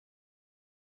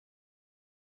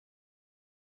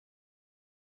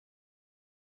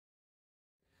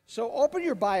So open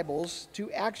your Bibles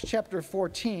to Acts chapter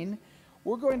 14.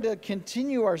 We're going to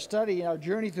continue our study, our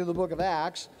journey through the book of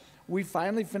Acts. We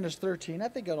finally finished 13. I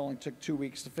think it only took 2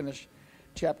 weeks to finish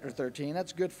chapter 13.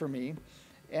 That's good for me.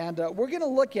 And we're going to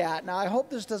look at, now I hope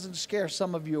this doesn't scare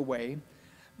some of you away,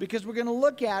 because we're going to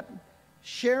look at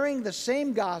sharing the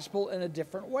same gospel in a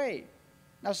different way.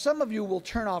 Now some of you will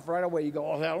turn off right away. You go,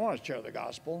 oh, I don't want to share the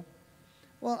gospel.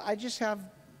 Well, I just have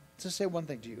to say one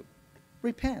thing to you.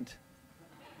 Repent.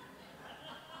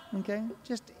 Okay?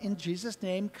 Just in Jesus'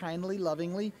 name, kindly,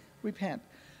 lovingly, repent.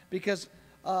 Because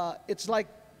it's like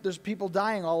there's people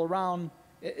dying all around.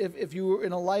 If you were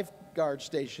in a lifeguard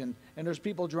station and there's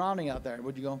people drowning out there,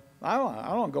 would you go, I don't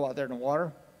want to go out there in the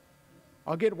water.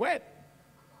 I'll get wet.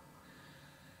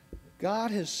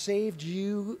 God has saved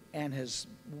you and has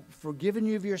forgiven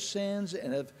you of your sins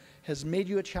and has made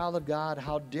you a child of God.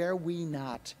 How dare we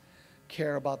not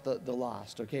care about the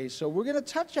lost, okay? So we're going to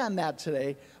touch on that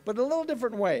today, but in a little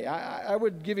different way. I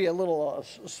would give you a little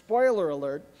spoiler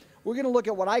alert. We're going to look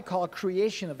at what I call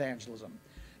creation evangelism,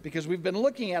 because we've been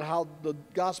looking at how the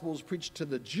gospel was preached to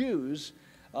the Jews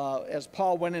as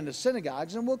Paul went into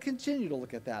synagogues, and we'll continue to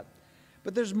look at that.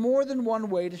 But there's more than one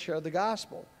way to share the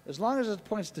gospel. As long as it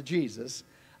points to Jesus,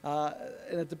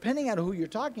 and depending on who you're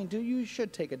talking to, you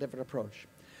should take a different approach.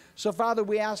 So, Father,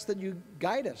 we ask that you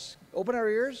guide us. Open our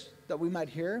ears that we might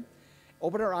hear.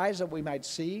 Open our eyes that we might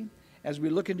see. As we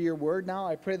look into your word now,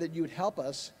 I pray that you would help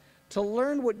us to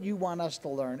learn what you want us to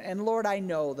learn. And, Lord, I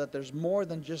know that there's more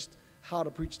than just how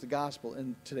to preach the gospel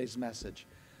in today's message.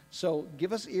 So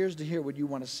give us ears to hear what you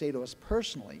want to say to us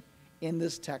personally in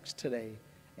this text today.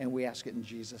 And we ask it in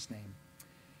Jesus' name.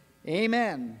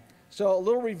 Amen. So a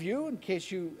little review in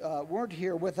case you weren't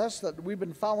here with us, that we've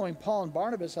been following Paul and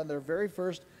Barnabas on their very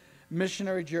first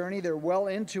missionary journey. They're well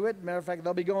into it. Matter of fact,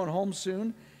 they'll be going home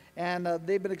soon. And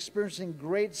they've been experiencing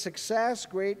great success,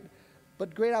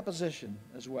 but great opposition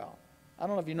as well. I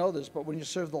don't know if you know this, but when you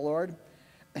serve the Lord,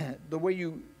 the way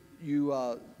you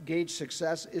gauge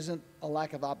success isn't a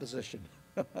lack of opposition.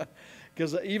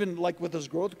 Because even like with this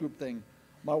growth group thing,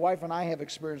 my wife and I have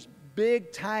experienced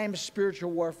big-time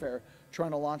spiritual warfare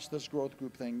trying to launch this growth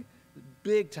group thing.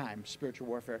 Big-time spiritual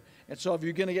warfare. And so if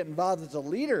you're going to get involved as a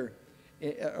leader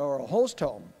or a host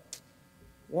home,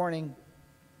 warning,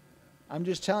 I'm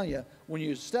just telling you, when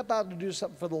you step out to do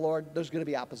something for the Lord, there's going to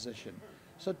be opposition.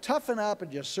 So toughen up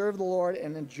and just serve the Lord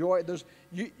and enjoy.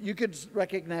 You could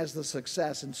recognize the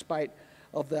success in spite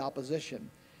of the opposition.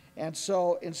 And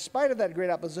so in spite of that great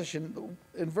opposition,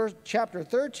 in chapter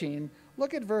 13,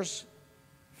 look at verse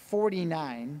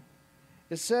 49.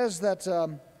 It says that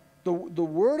the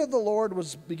word of the Lord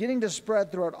was beginning to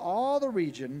spread throughout all the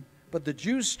region, but the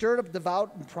Jews stirred up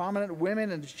devout and prominent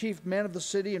women and the chief men of the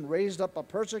city and raised up a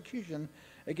persecution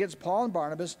against Paul and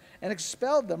Barnabas and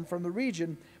expelled them from the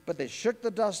region. But they shook the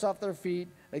dust off their feet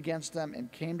against them and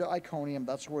came to Iconium.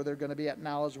 That's where they're going to be at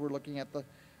now as we're looking at the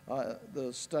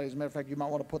studies. As a matter of fact, you might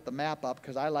want to put the map up,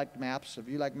 because I like maps. If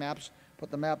you like maps, put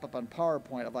the map up on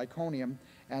PowerPoint of Iconium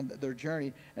and their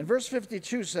journey. And verse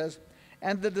 52 says,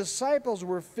 and the disciples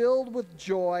were filled with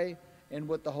joy and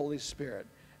with the Holy Spirit.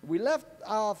 We left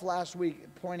off last week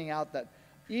pointing out that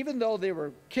even though they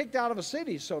were kicked out of a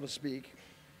city, so to speak,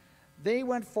 they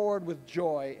went forward with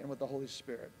joy and with the Holy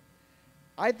Spirit.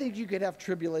 I think you could have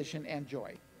tribulation and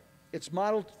joy. It's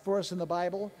modeled for us in the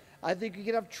Bible. I think you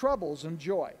could have troubles and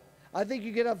joy. I think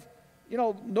you could have,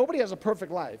 nobody has a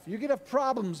perfect life. You could have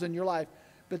problems in your life,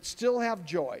 but still have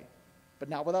joy, but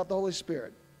not without the Holy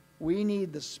Spirit. We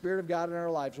need the Spirit of God in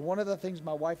our lives. One of the things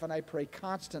my wife and I pray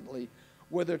constantly,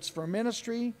 whether it's for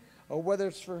ministry or whether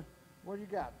it's for, what do you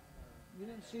got? You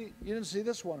didn't see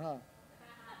this one, huh?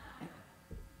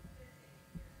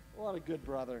 What a good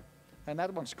brother. And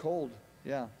that one's cold.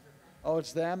 Yeah. Oh,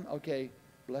 it's them? Okay.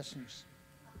 Blessings.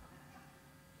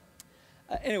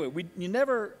 Anyway,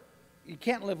 you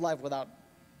can't live life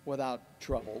without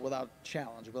trouble, without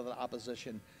challenge, without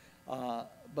opposition.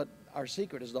 But our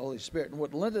secret is the Holy Spirit. And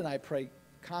what Linda and I pray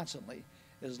constantly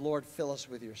is, Lord, fill us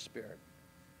with your Spirit.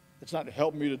 It's not to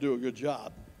help me to do a good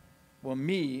job. Well,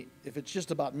 if it's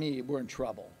just about me, we're in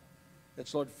trouble.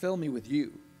 It's, Lord, fill me with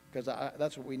you, because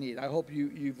that's what we need. I hope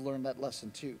you've learned that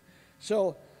lesson too.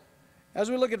 So as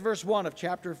we look at verse 1 of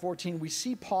chapter 14, we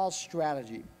see Paul's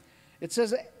strategy. It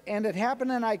says, and it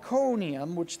happened in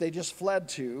Iconium, which they just fled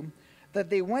to, that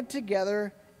they went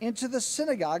together into the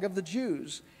synagogue of the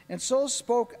Jews, and so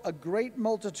spoke a great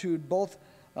multitude, both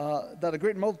of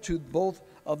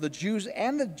the Jews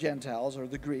and the Gentiles, or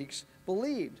the Greeks,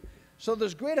 believed. So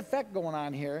there's great effect going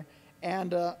on here,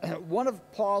 and one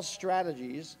of Paul's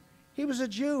strategies, He was a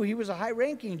Jew. He was a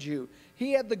high-ranking Jew.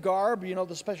 He had the garb, you know,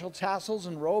 the special tassels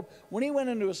and robe. When he went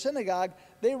into a synagogue,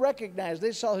 they recognized,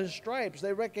 they saw his stripes.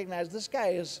 They recognized this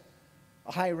guy is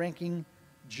a high-ranking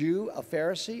Jew, a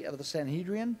Pharisee of the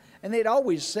Sanhedrin. And they'd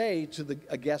always say to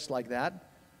a guest like that,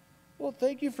 well,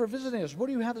 thank you for visiting us. What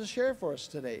do you have to share for us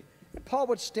today? And Paul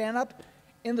would stand up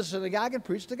in the synagogue and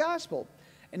preach the gospel.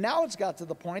 And now it's got to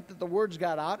the point that the words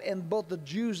got out, and both the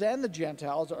Jews and the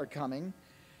Gentiles are coming.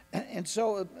 And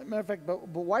so, as a matter of fact, but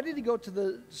why did he go to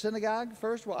the synagogue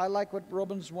first? Well, I like what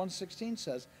Romans 1:16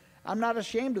 says. I'm not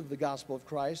ashamed of the gospel of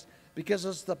Christ, because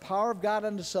it's the power of God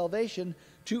unto salvation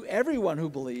to everyone who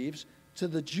believes, to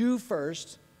the Jew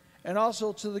first, and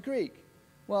also to the Greek.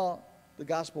 Well, the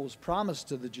gospel was promised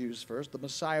to the Jews first. The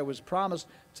Messiah was promised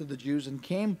to the Jews and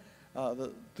came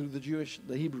through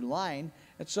the Hebrew line.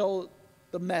 And so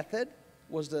the method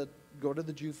was to go to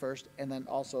the Jew first and then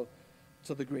also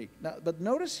to the Greek. Now, but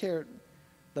notice here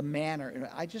the manner. And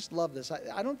I just love this.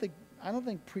 I don't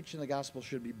think preaching the gospel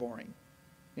should be boring.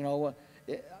 You know,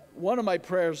 one of my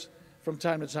prayers from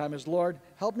time to time is, Lord,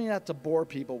 help me not to bore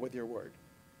people with your word.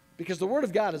 Because the word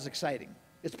of God is exciting.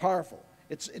 It's powerful.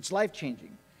 It's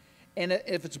life-changing. And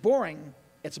if it's boring,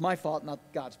 it's my fault, not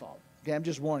God's fault. Okay, I'm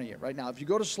just warning you right now. If you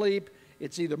go to sleep,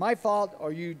 it's either my fault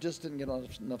or you just didn't get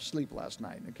enough sleep last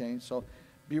night. Okay, so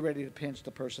be ready to pinch the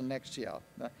person next to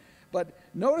you. But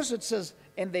notice it says,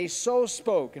 and they so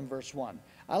spoke in verse 1.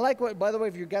 I like what, by the way,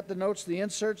 if you got the notes, the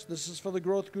inserts, this is for the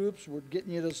growth groups. We're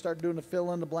getting you to start doing the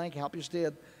fill in the blank, help you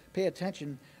pay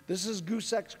attention. This is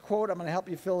Gusek's quote. I'm going to help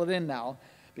you fill it in now,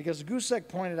 because Gusek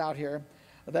pointed out here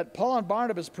that Paul and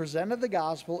Barnabas presented the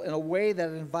gospel in a way that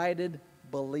invited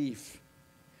belief.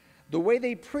 The way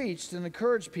they preached and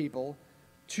encouraged people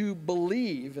to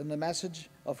believe in the message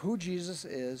of who Jesus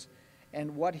is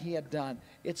and what he had done.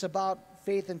 It's about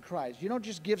faith in Christ. You don't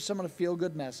just give someone a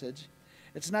feel-good message.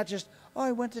 It's not just, oh,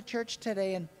 I went to church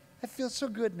today and I feel so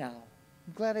good now.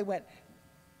 I'm glad I went.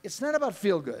 It's not about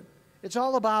feel-good. It's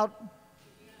all about,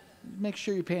 make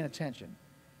sure you're paying attention.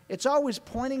 It's always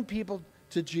pointing people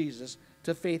to Jesus,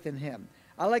 to faith in him.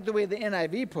 I like the way the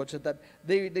NIV puts it, that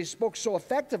they spoke so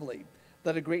effectively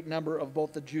that a great number of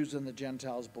both the Jews and the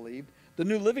Gentiles believed. The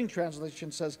New Living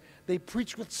Translation says they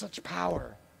preached with such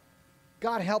power.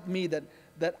 God help me that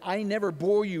I never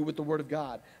bore you with the Word of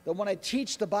God. That when I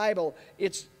teach the Bible,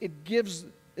 it's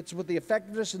with the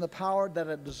effectiveness and the power that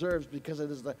it deserves, because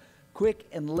it is the quick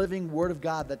and living Word of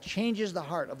God that changes the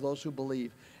heart of those who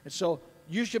believe. And so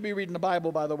you should be reading the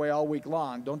Bible, by the way, all week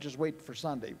long. Don't just wait for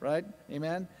Sunday, right?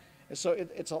 Amen? And so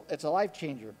it's a life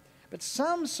changer. But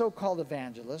some so-called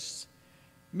evangelists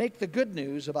make the good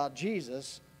news about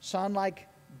Jesus sound like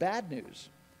bad news.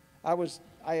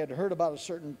 I had heard about a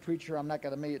certain preacher. I'm not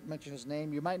going to mention his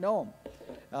name. You might know him.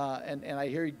 And I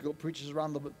hear he preaches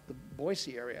around the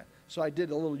Boise area. So I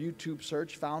did a little YouTube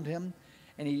search, found him,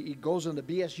 and he goes on the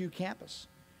BSU campus.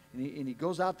 And he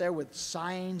goes out there with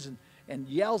signs and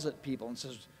yells at people and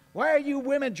says, why are you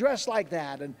women dressed like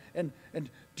that? And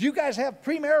do you guys have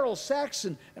premarital sex?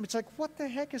 And it's like, what the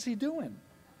heck is he doing?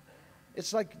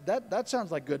 It's like, that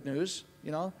sounds like good news,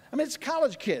 you know? I mean, it's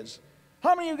college kids.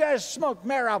 How many of you guys smoke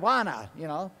marijuana, you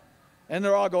know? And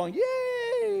they're all going,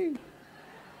 yay!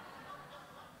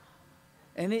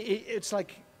 And it's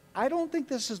like, I don't think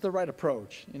this is the right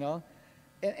approach, you know?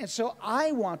 And so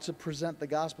I want to present the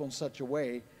gospel in such a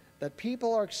way that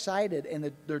people are excited and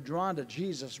that they're drawn to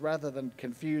Jesus rather than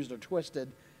confused or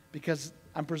twisted because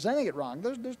I'm presenting it wrong.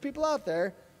 There's people out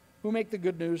there who make the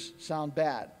good news sound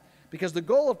bad. Because the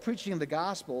goal of preaching the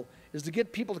gospel is to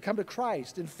get people to come to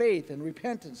Christ in faith and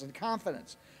repentance and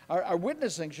confidence. Our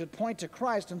witnessing should point to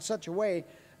Christ in such a way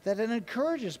that it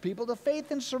encourages people to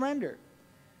faith and surrender.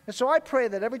 And so I pray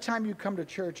that every time you come to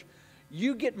church,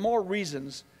 you get more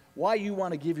reasons why you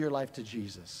want to give your life to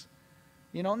Jesus.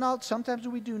 You know, now sometimes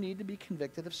we do need to be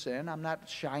convicted of sin. I'm not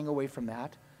shying away from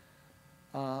that.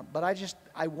 But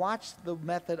I watched the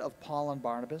method of Paul and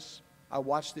Barnabas. I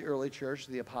watched the early church,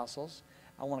 the apostles.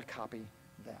 I want to copy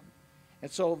them.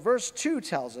 And so verse 2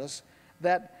 tells us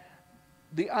that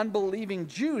the unbelieving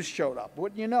Jews showed up.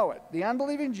 Wouldn't you know it? The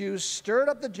unbelieving Jews stirred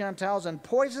up the Gentiles and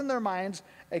poisoned their minds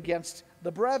against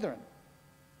the brethren.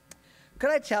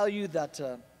 Could I tell you that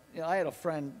I had a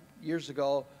friend years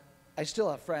ago. I still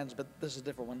have friends, but this is a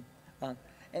different one.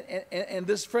 And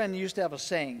this friend used to have a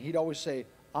saying. He'd always say,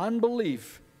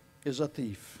 unbelief is a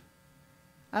thief.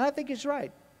 And I think he's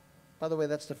right. By the way,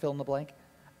 that's the fill in the blank.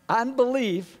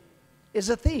 Unbelief is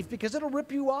a thief because it'll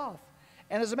rip you off.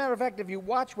 And as a matter of fact, if you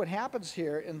watch what happens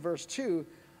here in verse 2,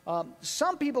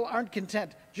 some people aren't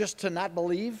content just to not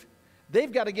believe.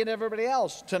 They've got to get everybody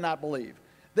else to not believe.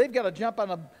 They've got to jump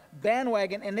on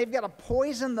bandwagon, and they've got to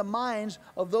poison the minds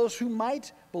of those who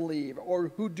might believe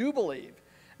or who do believe.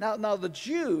 Now the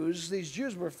Jews, these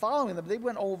Jews were following them. They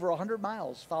went over 100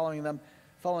 miles following them,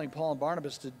 following Paul and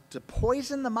Barnabas to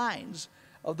poison the minds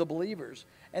of the believers.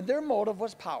 And their motive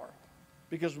was power,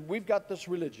 because we've got this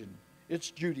religion.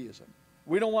 It's Judaism.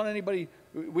 We don't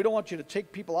want you to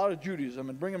take people out of Judaism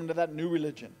and bring them into that new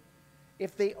religion.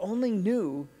 If they only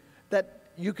knew that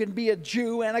you can be a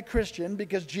Jew and a Christian,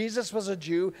 because Jesus was a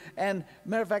Jew, and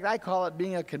matter of fact, I call it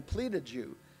being a completed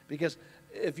Jew, because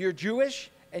if you're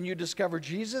Jewish and you discover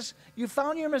Jesus, you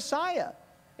found your Messiah,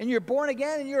 and you're born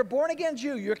again, and you're a born again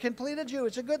Jew. You're a completed Jew.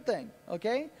 It's a good thing,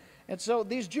 okay? And so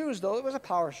these Jews, though, it was a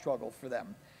power struggle for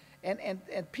them.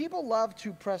 And people love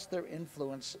to press their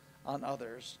influence on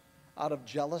others out of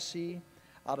jealousy,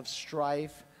 out of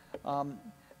strife.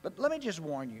 But let me just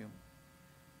warn you,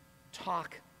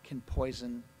 talk can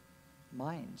poison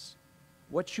minds.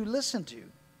 What you listen to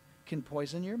can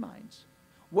poison your minds.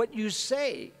 What you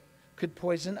say could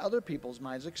poison other people's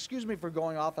minds. Excuse me for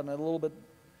going off on a little bit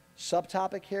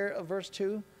subtopic here of verse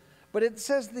 2, but it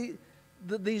says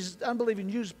these unbelieving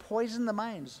Jews poison the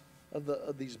minds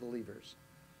of these believers.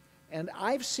 And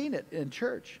I've seen it in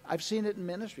church. I've seen it in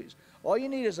ministries. All you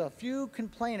need is a few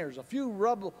complainers, a few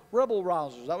rebel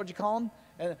rousers. Is that what you call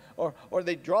them? Or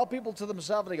they draw people to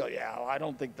themselves and they go, yeah, well, I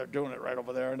don't think they're doing it right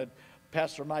over there. And then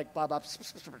Pastor Mike, blah, blah,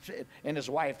 and his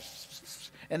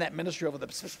wife, and that ministry over there.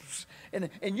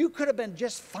 And you could have been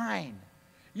just fine.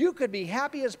 You could be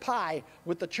happy as pie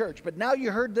with the church. But now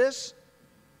you heard this,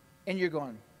 and you're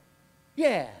going,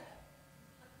 yeah.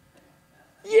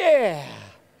 Yeah.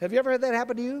 Have you ever had that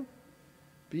happen to you?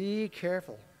 Be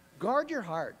careful. Guard your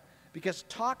heart, because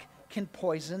talk can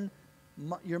poison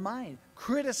your mind.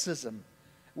 Criticism.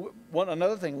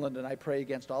 Another thing Linda and I pray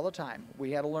against all the time.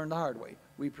 We had to learn the hard way.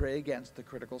 We pray against the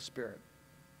critical spirit.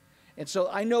 And so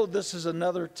I know this is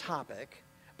another topic,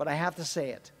 but I have to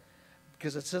say it,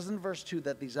 because it says in verse 2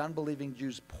 that these unbelieving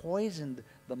Jews poisoned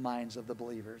the minds of the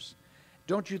believers.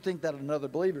 Don't you think that another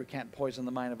believer can't poison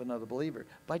the mind of another believer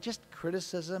by just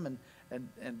criticism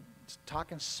and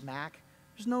talking smack?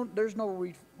 There's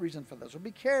no reason for this. So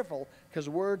be careful, because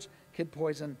words can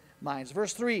poison minds.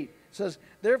 Verse 3 says,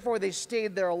 therefore they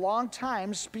stayed there a long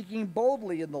time, speaking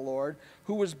boldly in the Lord,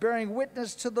 who was bearing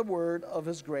witness to the word of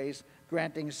his grace,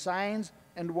 granting signs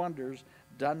and wonders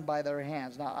done by their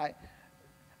hands. Now,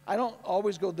 I don't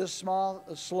always go this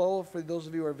slow for those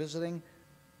of you who are visiting.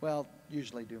 Well,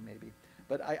 usually do maybe.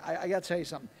 But I got to tell you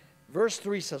something. Verse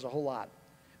 3 says a whole lot,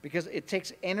 because it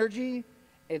takes energy.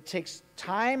 It takes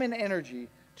time and energy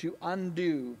to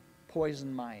undo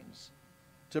poisoned minds,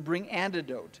 to bring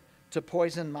antidote to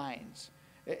poisoned minds,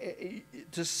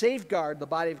 to safeguard the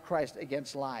body of Christ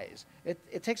against lies.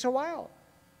 It takes a while.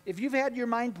 If you've had your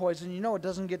mind poisoned, you know it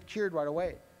doesn't get cured right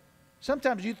away.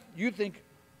 Sometimes you think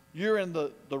you're in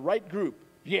the right group.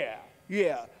 Yeah,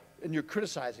 and you're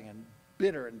criticizing and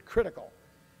bitter and critical.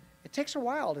 It takes a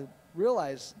while to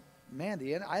realize, man,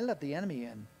 I let the enemy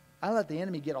in. I let the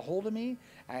enemy get a hold of me.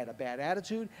 I had a bad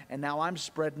attitude, and now I'm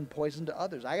spreading poison to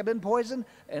others. I have been poisoned,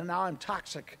 and now I'm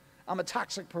toxic. I'm a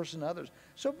toxic person to others.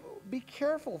 So be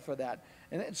careful for that.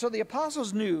 And so the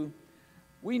apostles knew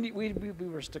we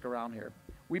were stick around here.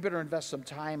 We better invest some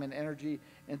time and energy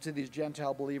into these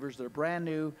Gentile believers. They're brand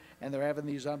new, and they're having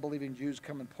these unbelieving Jews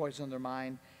come and poison their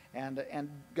mind. And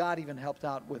God even helped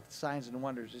out with signs and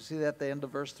wonders. You see that at the end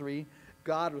of verse 3?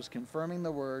 God was confirming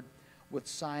the word with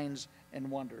signs and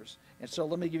wonders. And so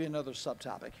let me give you another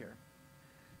subtopic here.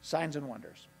 Signs and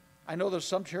wonders. I know there's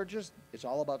some churches, it's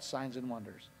all about signs and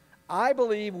wonders. I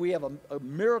believe we have a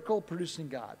miracle-producing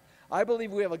God. I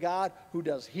believe we have a God who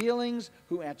does healings,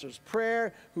 who answers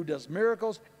prayer, who does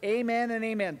miracles. Amen and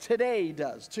amen. Today he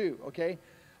does too, okay?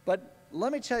 But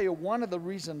let me tell you one of the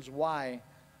reasons why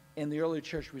in the early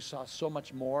church we saw so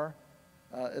much more,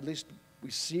 at least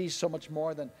we see so much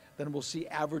more than we'll see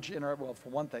average in our, well, for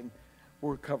one thing,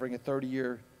 we're covering a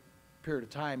 30-year period of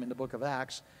time in the book of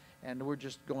Acts, and we're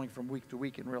just going from week to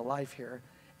week in real life here.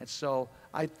 And so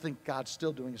I think God's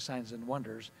still doing signs and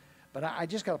wonders. But I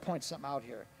just got to point something out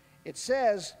here. It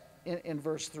says in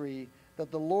verse 3 that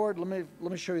the Lord, let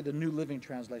me show you the New Living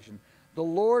Translation. The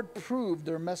Lord proved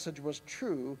their message was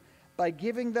true by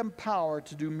giving them power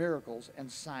to do miracles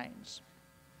and signs.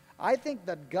 I think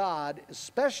that God,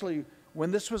 especially when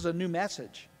this was a new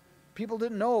message, people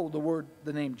didn't know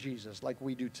the name Jesus like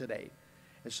we do today.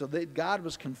 And so God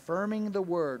was confirming the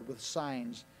word with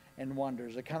signs and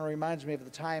wonders. It kind of reminds me of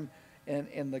the time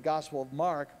in the Gospel of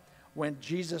Mark when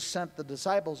Jesus sent the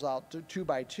disciples out two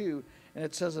by two. And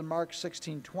it says in Mark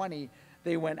 16:20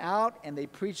 They went out and they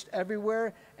preached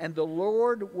everywhere, and the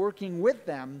Lord working with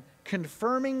them,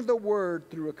 confirming the word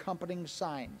through accompanying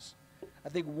signs. I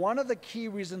think one of the key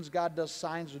reasons God does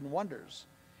signs and wonders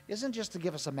isn't just to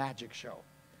give us a magic show,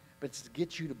 but it's to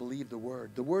get you to believe the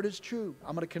word. The word is true.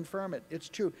 I'm going to confirm it. It's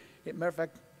true. Matter of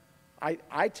fact,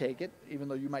 I take it, even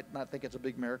though you might not think it's a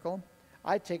big miracle,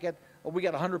 I take it, well, we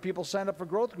got 100 people signed up for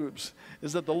growth groups,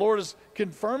 is that the Lord is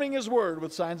confirming his word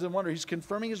with signs and wonders. He's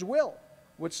confirming his will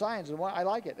with signs and wonders. I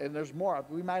like it, and there's more.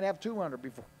 We might have 200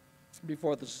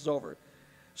 before this is over.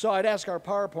 So I'd ask our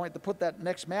PowerPoint to put that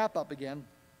next map up again.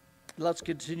 Let's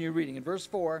continue reading. In verse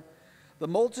 4, the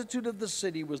multitude of the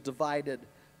city was divided.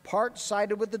 Part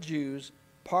sided with the Jews,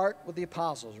 part with the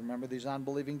apostles. Remember these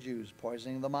unbelieving Jews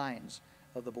poisoning the minds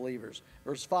of the believers.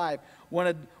 Verse 5,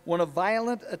 when a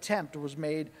violent attempt was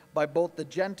made by both the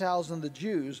Gentiles and the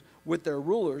Jews with their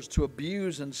rulers to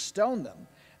abuse and stone them,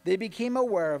 they became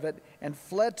aware of it and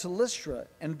fled to Lystra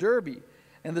and Derbe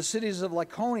and the cities of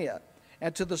Lycaonia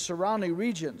and to the surrounding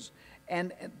regions.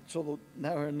 And so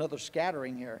now another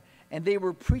scattering here. And they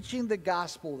were preaching the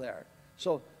gospel there.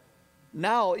 So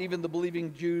now even the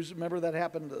believing Jews, remember that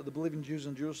happened, the believing Jews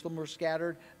in Jerusalem were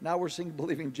scattered. Now we're seeing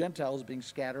believing Gentiles being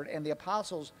scattered, and the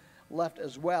apostles left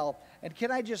as well. And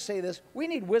can I just say this? We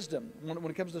need wisdom when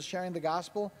it comes to sharing the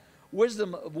gospel.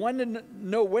 Wisdom of when to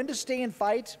know when to stay and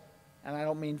fight, and I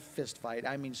don't mean fist fight,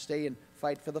 I mean stay and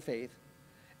fight for the faith,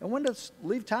 and when to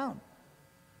leave town.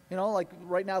 You know, like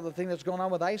right now, the thing that's going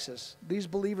on with ISIS, these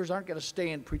believers aren't going to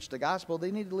stay and preach the gospel.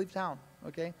 They need to leave town,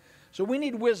 okay? So we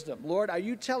need wisdom. Lord, are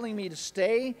you telling me to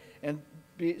stay and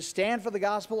stand for the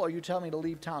gospel, or are you telling me to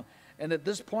leave town? And at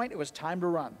this point, it was time to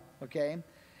run, okay?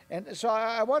 And so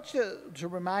I want you to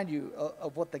remind you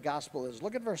of what the gospel is.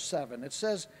 Look at verse 7. It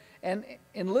says, and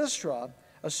in Lystra,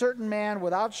 a certain man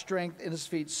without strength in his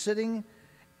feet, sitting,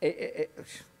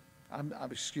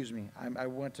 excuse me,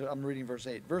 I'm reading verse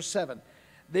 8. Verse 7.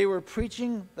 They were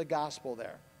preaching the gospel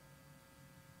there.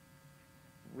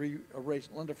 Erase,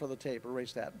 Linda, for the tape,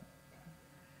 erase that.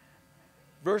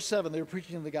 Verse 7, they were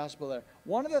preaching the gospel there.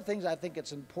 One of the things I think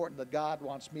it's important that God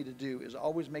wants me to do is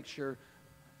always make sure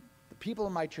the people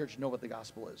in my church know what the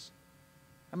gospel is.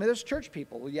 I mean, there's church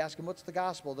people. When you ask them, what's the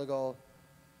gospel? They'll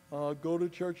go, go to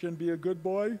church and be a good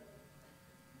boy.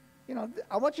 You know,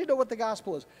 I want you to know what the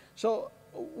gospel is. So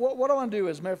what I want to do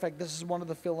is, as a matter of fact, this is one of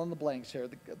the fill-in-the-blanks here.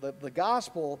 The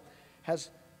gospel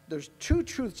there's two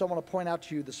truths I want to point out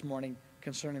to you this morning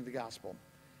concerning the gospel.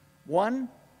 One,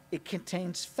 it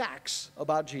contains facts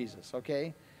about Jesus,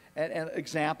 okay? An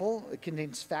example, it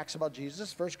contains facts about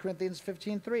Jesus. 1 Corinthians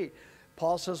 15:3.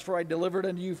 Paul says, for I delivered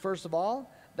unto you first of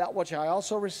all that which I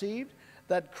also received,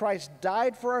 that Christ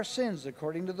died for our sins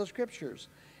according to the Scriptures.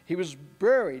 He was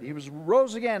buried. He was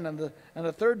rose again on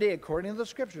the third day according to the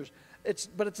Scriptures.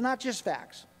 But it's not just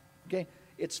facts, okay?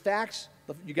 It's facts.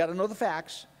 You got to know the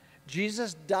facts.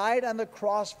 Jesus died on the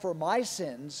cross for my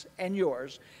sins and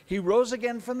yours. He rose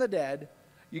again from the dead.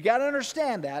 You got to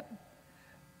understand that.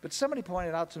 But somebody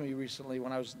pointed out to me recently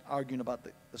when I was arguing about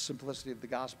the simplicity of the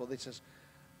gospel. They says,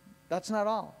 that's not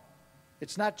all.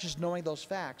 It's not just knowing those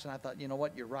facts. And I thought, you know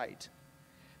what? You're right.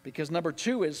 Because number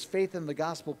two is faith in the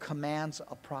gospel commands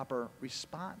a proper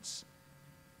response.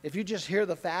 If you just hear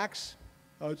the facts,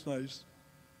 oh, it's nice.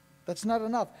 That's not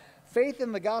enough. Faith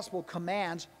in the gospel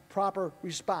commands proper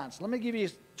response. Let me give you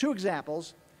two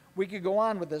examples. We could go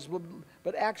on with this,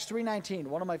 but Acts 3:19,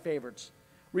 one of my favorites.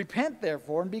 Repent,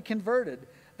 therefore, and be converted,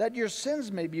 that your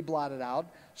sins may be blotted out,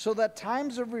 so that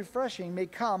times of refreshing may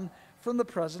come from the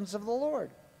presence of the Lord.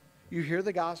 You hear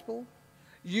the gospel?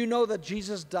 You know that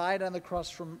Jesus died on the cross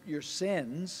from your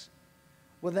sins.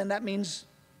 Well, then that means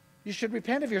you should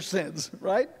repent of your sins,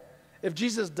 right? If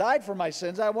Jesus died for my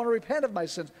sins, I want to repent of my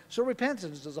sins. So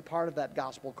repentance is a part of that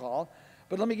gospel call.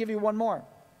 But let me give you one more.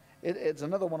 It's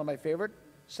another one of my favorite,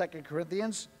 2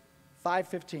 Corinthians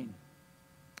 5:15.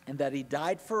 And that he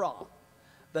died for all,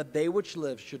 that they which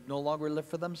live should no longer live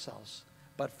for themselves,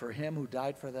 but for him who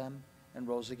died for them and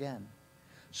rose again.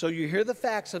 So you hear the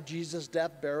facts of Jesus'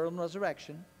 death, burial, and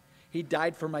resurrection. He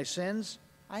died for my sins.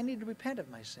 I need to repent of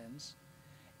my sins.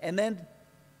 And then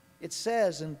it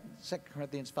says in 2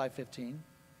 Corinthians 5:15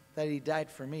 that he died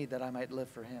for me that I might live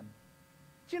for him.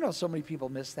 Do you know so many people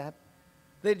miss that?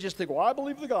 They just think, well, I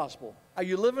believe the gospel. Are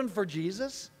you living for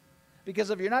Jesus?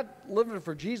 Because if you're not living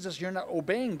for Jesus, you're not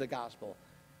obeying the gospel.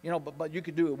 You know, but you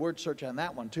could do a word search on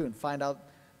that one too and find out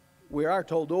we are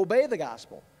told to obey the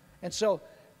gospel. And so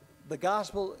the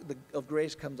gospel of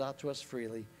grace comes out to us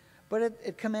freely, but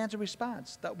it commands a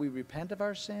response, that we repent of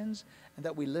our sins and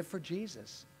that we live for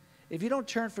Jesus. If you don't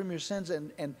turn from your sins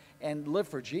and live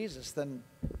for Jesus, then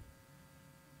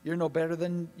you're no better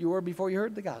than you were before you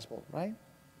heard the gospel, right?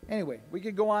 Anyway, we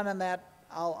could go on that.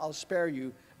 I'll spare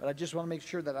you, but I just want to make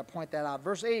sure that I point that out.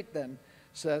 Verse 8 then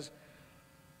says,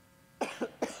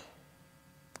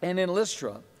 and in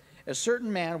Lystra, a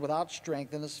certain man without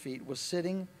strength in his feet was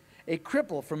sitting, a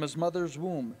cripple from his mother's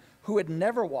womb, who had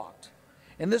never walked.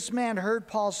 And this man heard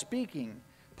Paul speaking.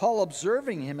 Paul,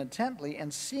 observing him intently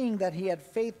and seeing that he had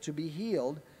faith to be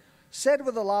healed, said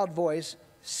with a loud voice,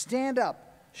 stand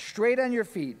up, straight on your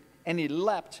feet. And he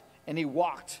leapt and he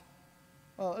walked.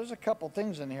 Well, there's a couple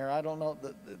things in here. I don't know,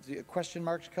 the question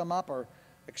marks come up or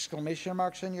exclamation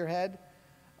marks in your head.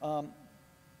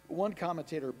 One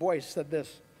commentator, Boyce, said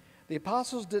this: the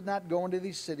apostles did not go into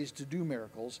these cities to do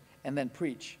miracles and then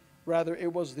preach. Rather,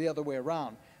 it was the other way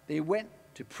around. They went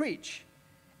to preach,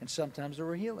 and sometimes there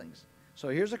were healings. So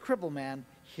here's a crippled man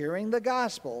hearing the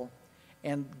gospel,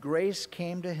 and grace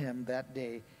came to him that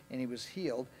day, and he was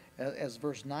healed, as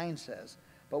verse 9 says.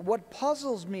 But what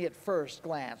puzzles me at first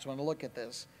glance when I look at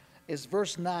this is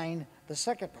verse 9, the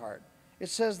second part. It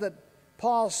says that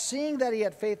Paul, seeing that he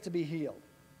had faith to be healed.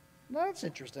 Now, that's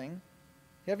interesting.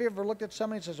 Have you ever looked at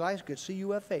somebody and says, I could see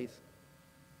you have faith?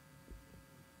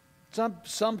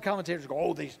 Some commentators go,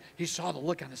 oh, he saw the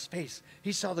look on his face.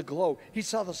 He saw the glow. He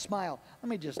saw the smile. Let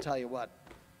me just tell you what.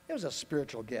 It was a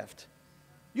spiritual gift.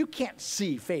 You can't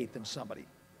see faith in somebody.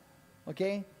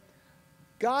 Okay?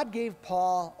 God gave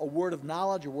Paul a word of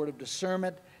knowledge, a word of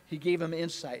discernment. He gave him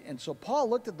insight. And so Paul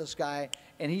looked at this guy,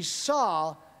 and he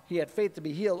saw he had faith to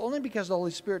be healed, only because the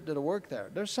Holy Spirit did a work there.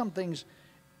 There's some things,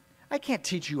 I can't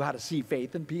teach you how to see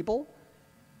faith in people.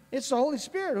 It's the Holy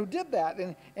Spirit who did that,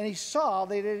 and he saw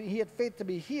that he had faith to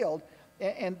be healed.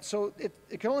 And so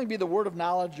it can only be the word of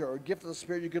knowledge or a gift of the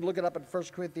Spirit. You could look it up in 1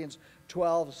 Corinthians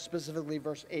 12, specifically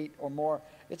verse 8 or more.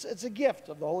 It's a gift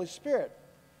of the Holy Spirit.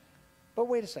 But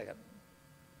wait a second.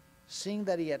 Seeing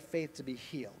that he had faith to be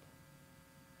healed,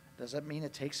 does that mean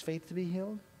it takes faith to be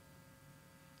healed?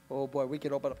 Oh boy, we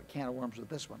could open up a can of worms with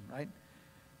this one, right?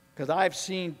 Because I've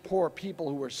seen poor people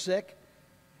who were sick,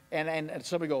 and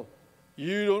somebody go,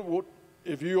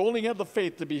 if you only had the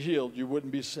faith to be healed, you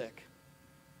wouldn't be sick.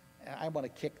 And I want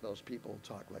to kick those people who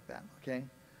talk like that, okay?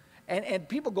 And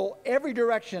people go every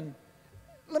direction.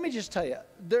 Let me just tell you,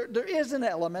 there is an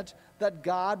element that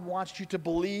God wants you to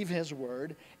believe his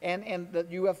word and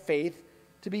that you have faith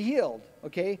to be healed,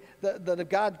 okay? That if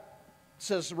God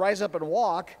says, rise up and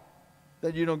walk,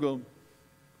 that you don't go,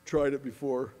 tried it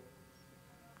before,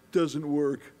 doesn't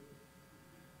work.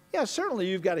 Yeah, certainly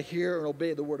you've got to hear and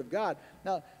obey the word of God.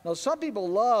 Now some people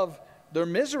love their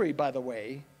misery, by the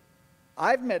way.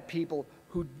 I've met people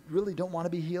who really don't want to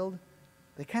be healed.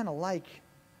 They kind of like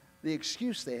the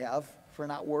excuse they have for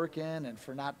not working and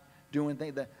for not doing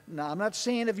things. Now, I'm not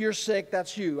saying if you're sick,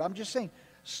 that's you. I'm just saying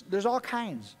there's all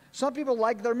kinds. Some people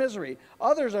like their misery.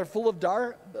 Others are full of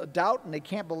doubt and they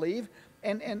can't believe.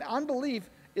 And unbelief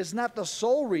is not the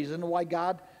sole reason why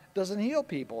God doesn't heal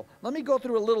people. Let me go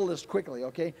through a little list quickly,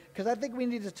 okay? Because I think we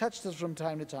need to touch this from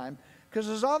time to time, because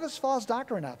there's all this false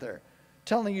doctrine out there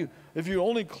telling you, if you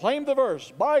only claim the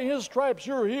verse, by his stripes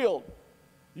you're healed,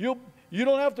 you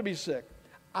don't have to be sick.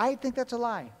 I think that's a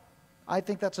lie. I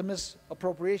think that's a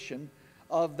misappropriation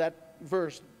of that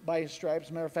verse, by his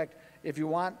stripes. Matter of fact, if you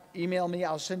want, email me.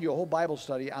 I'll send you a whole Bible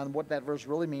study on what that verse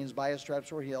really means, by his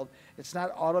stripes we're healed. It's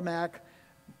not automatic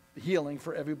healing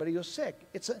for everybody who's sick.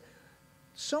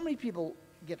 So many people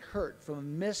get hurt from a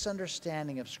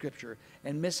misunderstanding of Scripture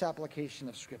and misapplication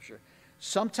of Scripture.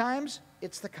 Sometimes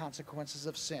it's the consequences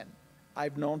of sin.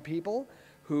 I've known people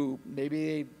who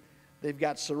maybe they've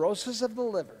got cirrhosis of the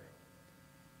liver,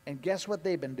 and guess what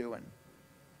they've been doing?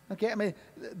 Okay, I mean,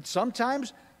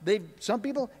 sometimes some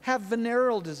people have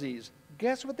venereal disease.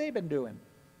 Guess what they've been doing?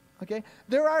 Okay,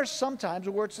 there are some times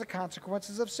where it's the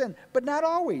consequences of sin, but not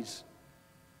always.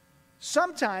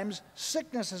 Sometimes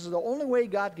sickness is the only way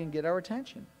God can get our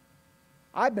attention.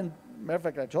 Matter of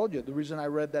fact, I told you, the reason I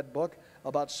read that book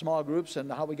about small groups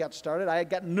and how we got started, I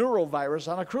got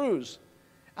neurovirus on a cruise.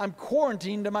 I'm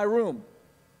quarantined in my room.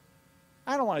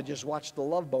 I don't want to just watch The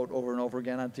Love Boat over and over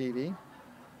again on TV.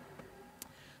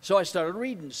 So I started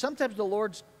reading. Sometimes the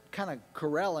Lord's kind of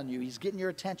corralling you. He's getting your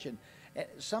attention.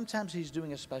 Sometimes he's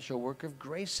doing a special work of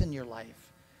grace in your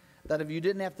life, that if you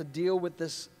didn't have to deal with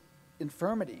this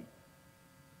infirmity,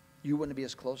 you wouldn't be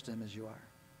as close to him as you are.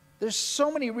 There's so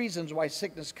many reasons why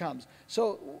sickness comes.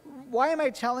 So why am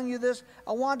I telling you this?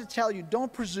 I wanted to tell you,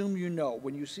 don't presume you know.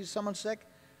 When you see someone sick,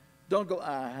 don't go,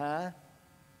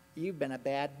 you've been a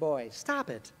bad boy.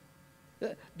 Stop it.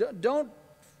 Don't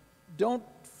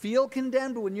feel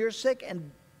condemned when you're sick, and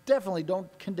definitely don't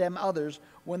condemn others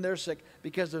when they're sick,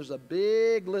 because there's a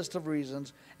big list of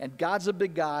reasons, and God's a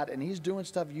big God, and he's doing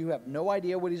stuff you have no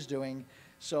idea what he's doing.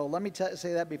 So let me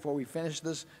say that before we finish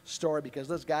this story, because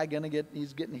this guy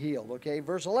he's getting healed. Okay,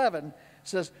 verse 11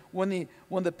 says, when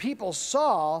the people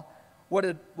saw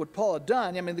what Paul had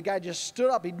done, I mean, the guy just stood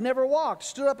up. He'd never walked,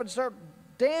 stood up and started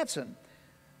dancing.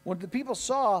 When the people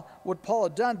saw what Paul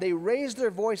had done, they raised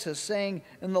their voices, saying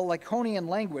in the Lycaonian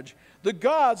language, "The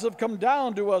gods have come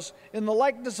down to us in the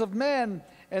likeness of men."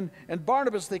 And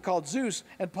Barnabas they called Zeus,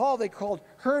 and Paul they called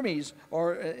Hermes,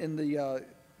 or in the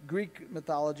Greek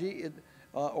mythology,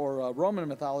 or Roman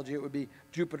mythology, it would be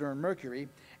Jupiter and Mercury.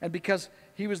 And because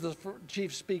he was the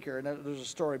chief speaker, and there's a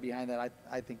story behind that,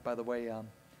 I think, by the way,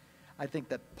 I think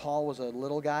that Paul was a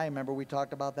little guy. Remember we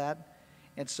talked about that?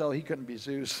 And so he couldn't be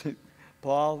Zeus.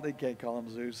 Paul, they can't call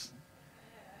him Zeus.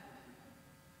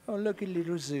 Oh, look at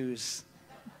little Zeus.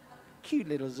 Cute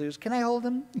little Zeus. Can I hold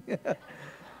him?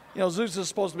 Zeus is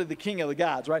supposed to be the king of the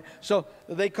gods, right? So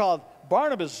they called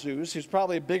Barnabas Zeus, who's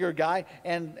probably a bigger guy,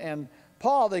 and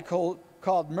Paul they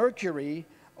called Mercury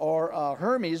or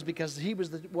Hermes, because he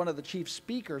was one of the chief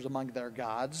speakers among their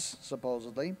gods,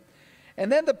 supposedly.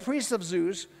 And then the priests of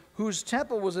Zeus, whose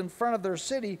temple was in front of their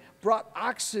city, brought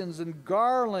oxen and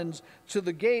garlands to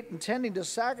the gate, intending to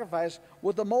sacrifice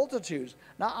with the multitudes.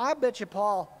 Now, I bet you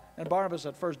Paul and Barnabas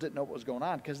at first didn't know what was going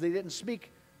on, because they didn't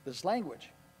speak this language.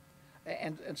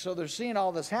 And so they're seeing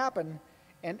all this happen,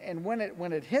 and when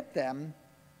it hit them,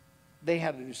 they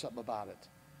had to do something about it.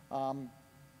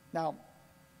 Now,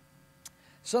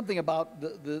 something about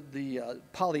the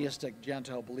polytheistic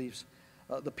Gentile beliefs.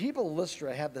 The people of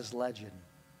Lystra had this legend.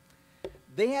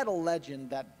 They had a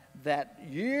legend that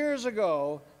years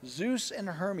ago, Zeus and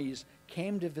Hermes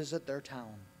came to visit their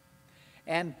town.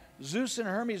 And Zeus and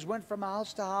Hermes went from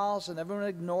house to house, and everyone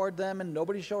ignored them, and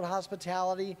nobody showed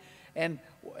hospitality. And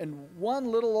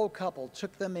one little old couple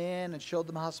took them in and showed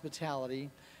them hospitality.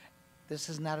 This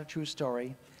is not a true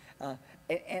story.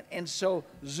 And so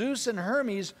Zeus and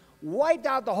Hermes wiped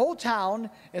out the whole town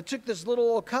and took this little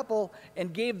old couple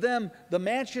and gave them the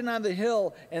mansion on the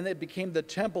hill, and it became the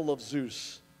temple of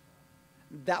Zeus.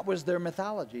 That was their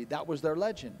mythology. That was their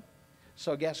legend.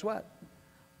 So guess what?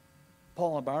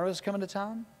 Paul and Barnabas come into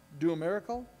town, do a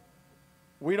miracle.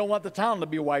 We don't want the town to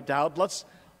be wiped out. Let's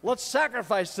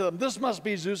sacrifice to them. This must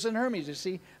be Zeus and Hermes. You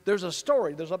see, there's a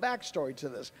story. There's a backstory to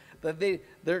this. That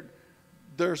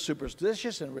they're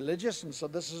superstitious and religious, and so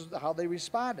this is how they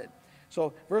responded.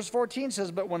 So verse 14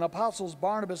 says, but when apostles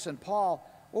Barnabas and Paul,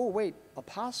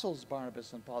 apostles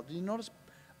Barnabas and Paul. Do you notice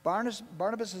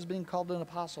Barnabas is being called an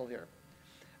apostle here?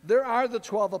 There are the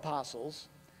 12 apostles,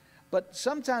 but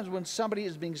sometimes when somebody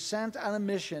is being sent on a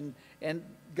mission and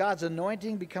God's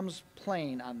anointing becomes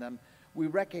plain on them, we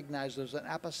recognize there's an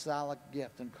apostolic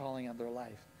gift and calling on their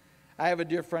life. I have a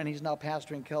dear friend, he's now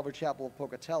pastoring Calvary Chapel of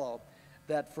Pocatello,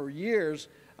 that for years,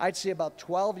 I'd say about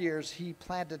 12 years, he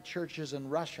planted churches in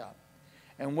Russia.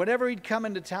 And whenever he'd come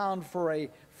into town for a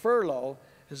furlough,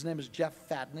 his name is Jeff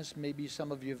Fatness, maybe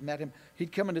some of you have met him.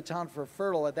 He'd come into town for a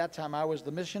furlough. At that time, I was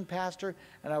the mission pastor,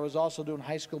 and I was also doing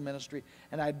high school ministry.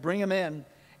 And I'd bring him in,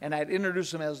 and I'd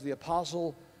introduce him as the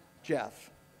Apostle Jeff.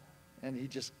 And he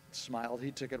just smiled. He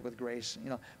took it with grace,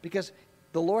 because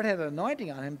the Lord had an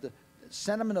anointing on him to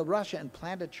send him into Russia and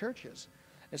planted churches.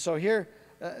 And so here,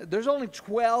 there's only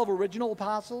 12 original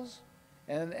apostles,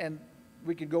 and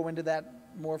we could go into that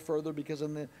more further, because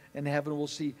in heaven we'll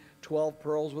see 12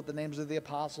 pearls with the names of the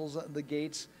apostles on the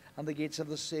gates of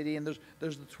the city, and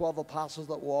there's the 12 apostles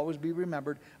that will always be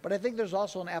remembered. But I think there's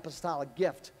also an apostolic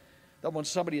gift, that when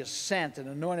somebody is sent and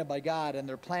anointed by God and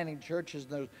they're planting churches,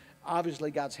 and there's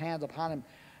obviously God's hand upon him.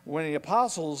 When the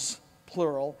apostles,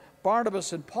 plural,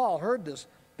 Barnabas and Paul heard this,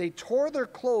 they tore their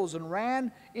clothes and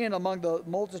ran in among the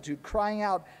multitude, crying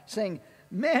out, saying,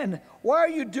 "Men, why are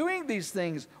you doing these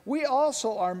things? We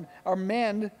also are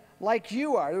men like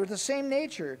you are. They're the same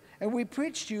nature. And we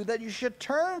preach to you that you should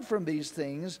turn from these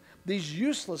things, these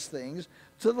useless things,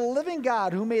 to the living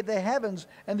God who made the heavens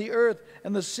and the earth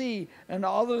and the sea and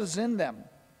all that is in them."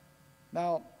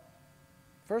 Now,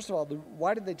 first of all,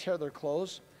 why did they tear their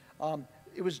clothes?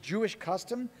 It was Jewish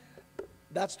custom.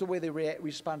 That's the way they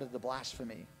responded to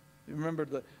blasphemy. You remember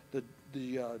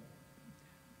the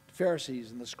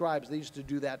Pharisees and the scribes, they used to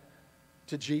do that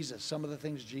to Jesus. Some of the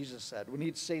things Jesus said. When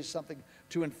he'd say something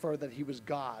to infer that he was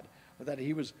God, or that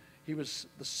he was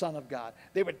the Son of God,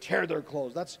 they would tear their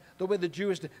clothes. That's the way the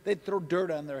Jews did. They'd throw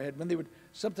dirt on their head.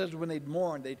 Sometimes when they'd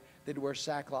mourn, they'd wear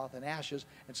sackcloth and ashes.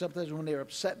 And sometimes when they were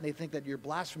upset and they think that you're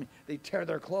blasphemy, they'd tear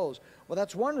their clothes. Well,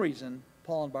 that's one reason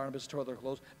Paul and Barnabas tore their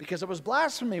clothes, because it was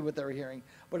blasphemy what they were hearing.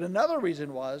 But another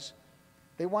reason was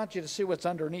they want you to see what's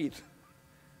underneath.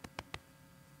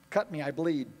 cut me, I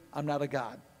bleed. I'm not a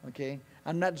god, okay?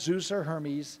 I'm not Zeus or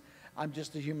Hermes. I'm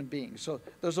just a human being. So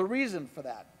there's a reason for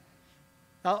that.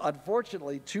 Now,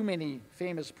 unfortunately, too many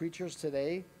famous preachers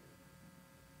today,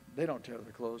 they don't tear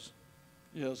their clothes.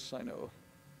 Yes, I know.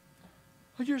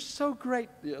 Oh, you're so great.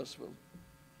 Yes, well,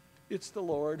 it's the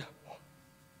Lord.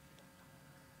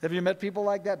 Have you met people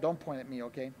like that? Don't point at me,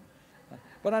 okay?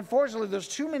 But unfortunately, there's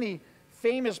too many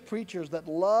famous preachers that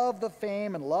love the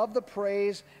fame and love the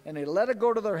praise, and they let it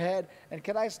go to their head. And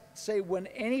can I say, when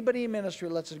anybody in ministry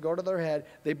lets it go to their head,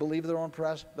 they believe their own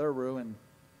press, they're ruined.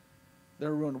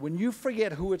 They're ruined. When you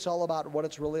forget who it's all about, what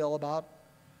it's really all about,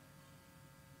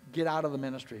 get out of the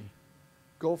ministry.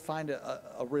 Go find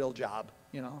a real job,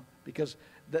 you know, because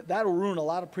that'll ruin a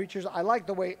lot of preachers. I like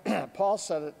the way Paul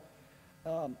said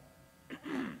it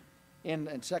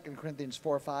in 2 Corinthians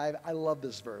 4:5. I love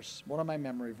this verse, one of my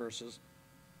memory verses,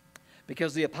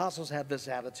 because the apostles had this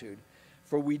attitude.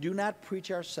 For we do not preach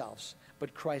ourselves,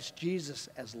 but Christ Jesus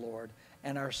as Lord,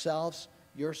 and ourselves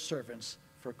your servants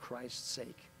for Christ's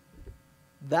sake.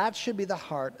 That should be the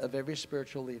heart of every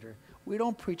spiritual leader. We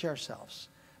don't preach ourselves,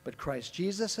 but Christ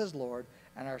Jesus as Lord,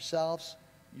 and ourselves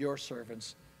your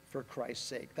servants for Christ's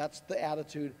sake. That's the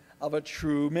attitude of a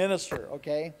true minister,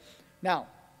 okay? Now,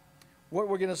 what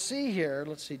we're going to see here,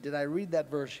 let's see, did I read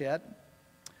that verse yet?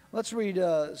 Let's read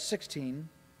 16.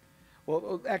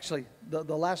 Well, actually, the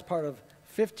last part of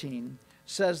 15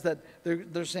 says that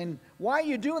they're saying, why are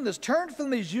you doing this? Turn from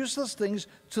these useless things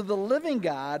to the living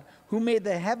God who made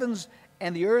the heavens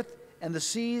and the earth and the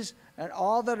seas and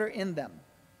all that are in them.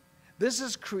 This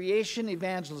is creation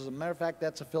evangelism. Matter of fact,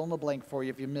 that's a fill in the blank for you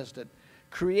if you missed it.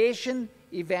 Creation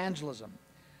evangelism.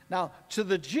 Now, to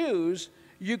the Jews,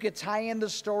 you could tie in the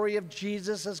story of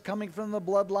Jesus as coming from the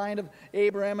bloodline of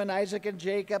Abraham and Isaac and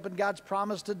Jacob and God's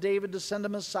promise to David to send a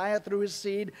Messiah through his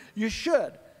seed. You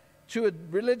should. To a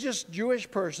religious Jewish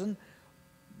person,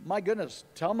 my goodness,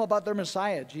 tell them about their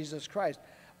Messiah, Jesus Christ.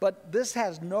 But this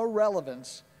has no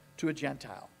relevance to a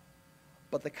Gentile.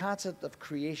 But the concept of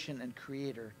creation and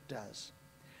creator does.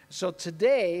 So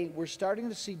today, we're starting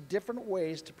to see different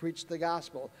ways to preach the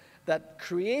gospel. That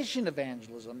creation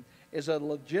evangelism is a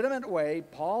legitimate way,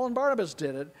 Paul and Barnabas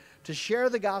did it, to share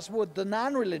the gospel with the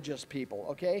non-religious people,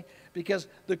 okay? Because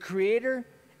the creator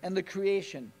and the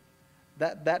creation,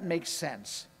 that makes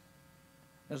sense.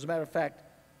 As a matter of fact,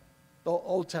 the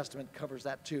Old Testament covers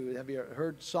that too. Have you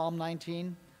heard Psalm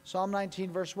 19? Psalm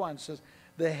 19 verse 1 says,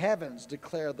 the heavens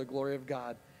declare the glory of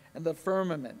God, and the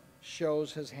firmament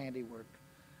shows his handiwork.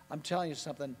 I'm telling you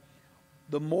something.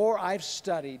 The more I've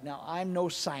studied, now I'm no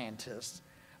scientist,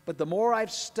 but the more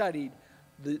I've studied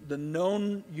the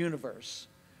known universe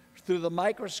through the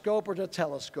microscope or the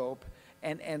telescope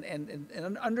and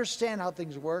understand how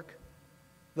things work,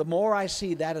 the more I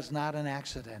see that is not an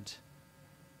accident.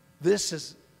 This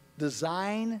is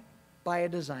designed by a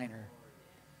designer.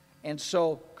 And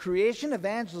so creation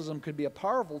evangelism could be a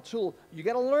powerful tool. You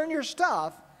got to learn your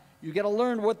stuff. You got to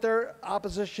learn what their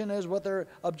opposition is, what their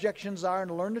objections are,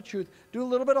 and learn the truth. Do a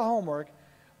little bit of homework.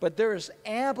 But there is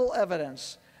ample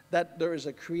evidence that there is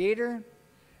a creator.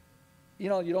 You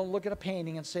know, you don't look at a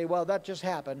painting and say, well, that just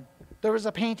happened. There was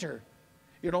a painter.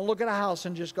 You don't look at a house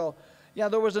and just go, yeah,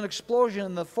 there was an explosion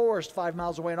in the forest 5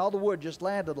 miles away and all the wood just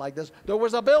landed like this. There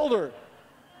was a builder.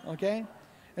 Okay?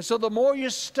 And so the more you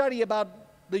study about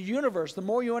the universe, the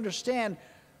more you understand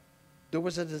there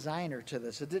was a designer to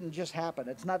this. It didn't just happen.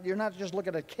 It's not, you're not just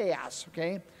looking at chaos,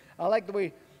 okay? I like the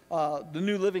way the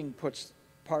New Living puts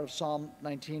part of Psalm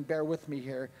 19. Bear with me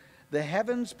here. The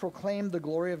heavens proclaim the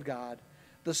glory of God.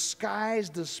 The skies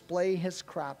display his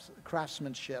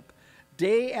craftsmanship.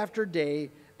 Day after day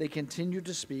they continue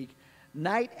to speak.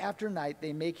 Night after night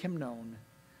they make him known.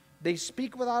 They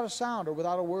speak without a sound or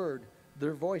without a word.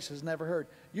 Their voice is never heard.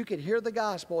 You could hear the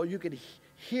gospel, or you could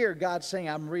hear God saying,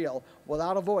 I'm real,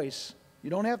 without a voice. You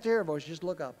don't have to hear a voice, just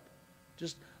look up.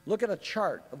 Just look at a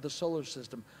chart of the solar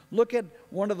system. Look at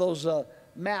one of those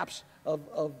maps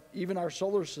of even our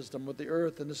solar system with the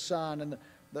earth and the sun and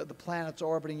the planets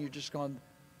orbiting you, just going,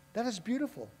 that is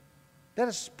beautiful. That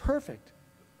is perfect.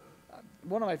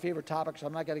 One of my favorite topics,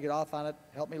 I'm not going to get off on it,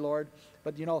 help me Lord,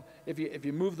 but you know, if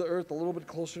you move the earth a little bit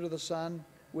closer to the sun,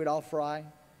 we'd all fry.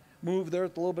 Move the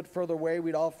earth a little bit further away,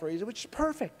 we'd all freeze, which is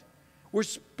perfect. We're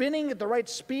spinning at the right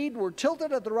speed. We're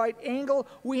tilted at the right angle.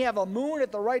 We have a moon at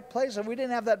the right place. If we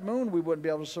didn't have that moon, we wouldn't be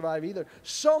able to survive either.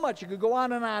 So much. You could go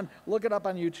on and on. Look it up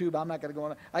on YouTube. I'm not going to go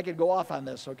on. I could go off on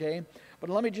this, okay? But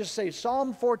let me just say,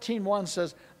 Psalm 14:1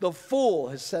 says, the fool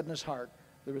has said in his heart,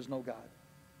 there is no God.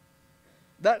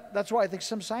 That's why I think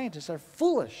some scientists are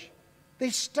foolish. They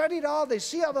studied all, they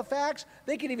see all the facts.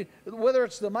 They can even, whether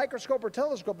it's the microscope or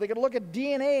telescope, they can look at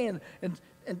DNA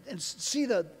and see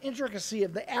the intricacy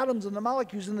of the atoms and the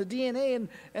molecules in the DNA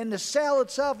and the cell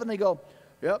itself, and they go,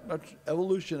 yep, that's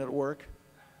evolution at work.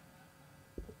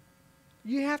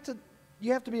 You have to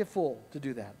be a fool to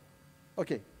do that.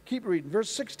 Okay, keep reading. Verse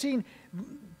 16,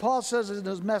 Paul says in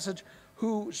his message,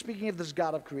 who, speaking of this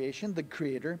God of creation, the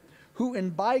Creator, who in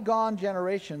bygone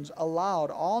generations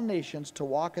allowed all nations to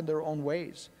walk in their own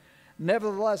ways.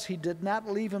 Nevertheless, he did not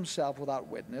leave himself without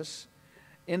witness,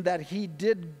 in that he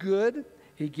did good.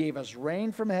 He gave us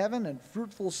rain from heaven and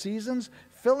fruitful seasons,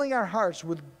 filling our hearts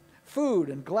with food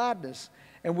and gladness.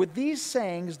 And with these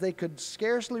sayings, they could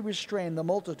scarcely restrain the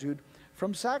multitude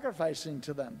from sacrificing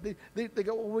to them. They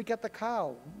go, well, we got the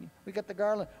cow, we got the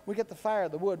garland, we got the fire,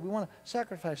 the wood, we want to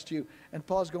sacrifice to you. And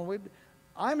Paul's going, wait,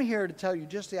 I'm here to tell you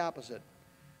just the opposite.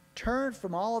 Turn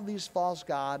from all of these false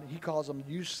gods, he calls them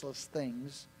useless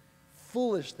things,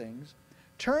 foolish things.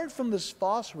 Turn from this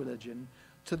false religion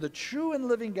to the true and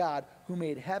living God who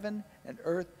made heaven and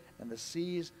earth and the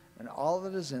seas and all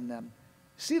that is in them.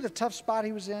 See the tough spot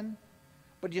he was in?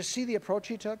 But you see the approach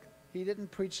he took? He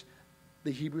didn't preach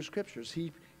the Hebrew Scriptures.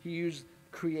 He used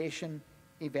creation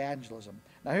evangelism.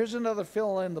 Now here's another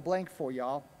fill in the blank for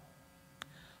y'all.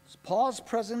 Paul's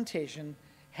presentation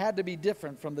had to be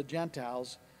different from the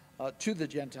Gentiles, to the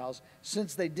Gentiles,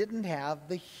 since they didn't have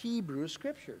the Hebrew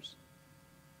Scriptures.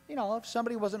 You know, if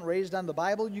somebody wasn't raised on the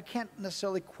Bible, you can't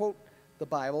necessarily quote the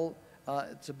Bible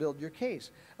to build your case.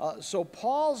 So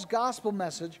Paul's gospel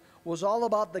message was all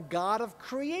about the God of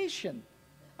creation.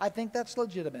 I think that's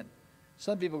legitimate.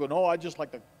 Some people go, no, I just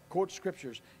like to quote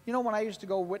scriptures. You know, when I used to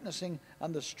go witnessing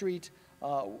on the street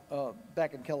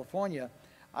back in California,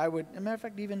 I would, as a matter of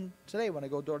fact, even today when I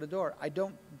go door to door, I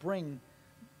don't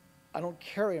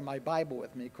carry my Bible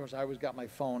with me. Of course, I always got my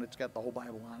phone. It's got the whole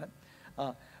Bible on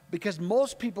it. Because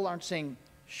most people aren't saying,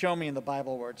 show me in the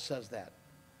Bible where it says that.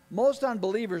 Most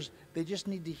unbelievers, they just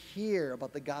need to hear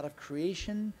about the God of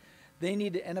creation. They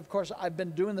need to, and of course, I've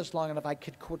been doing this long enough, I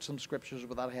could quote some scriptures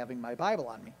without having my Bible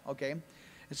on me, okay?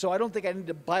 And so I don't think I need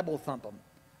to Bible thump them.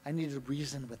 I need to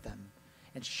reason with them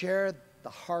and share the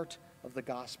heart of the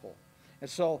gospel. And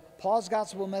so Paul's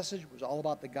gospel message was all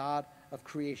about the God of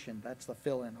creation. That's the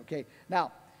fill-in, okay?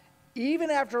 Now, even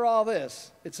after all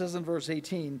this, it says in verse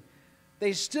 18,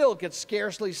 they still could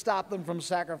scarcely stop them from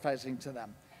sacrificing to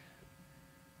them.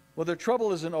 Well, their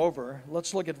trouble isn't over.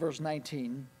 Let's look at verse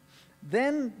 19.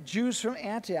 Then Jews from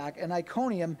Antioch and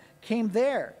Iconium came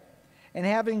there, and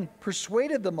having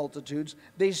persuaded the multitudes,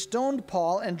 they stoned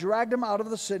Paul and dragged him out of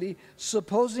the city,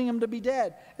 supposing him to be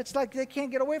dead. It's like they can't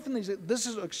get away from these. This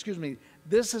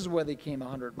is where they came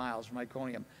 100 miles from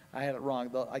Iconium. I had it wrong.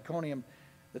 The Iconium,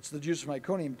 that's the Jews from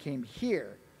Iconium came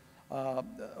here.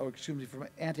 From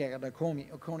Antioch and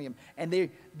Iconium. And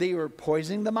they were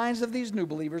poisoning the minds of these new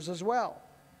believers as well.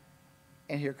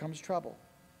 And here comes trouble.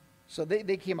 So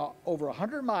they came out over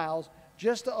 100 miles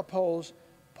just to oppose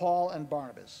Paul and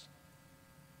Barnabas.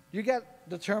 You got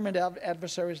determined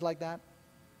adversaries like that?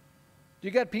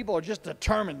 You got people who are just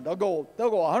determined. They'll go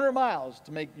 100 miles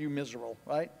to make you miserable,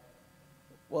 right?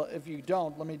 Well, if you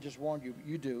don't, let me just warn you,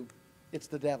 you do. It's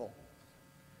the devil.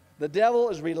 The devil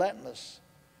is relentless.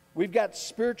 We've got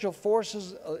spiritual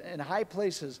forces in high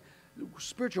places,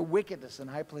 spiritual wickedness in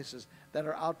high places that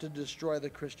are out to destroy the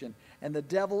Christian. And the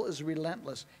devil is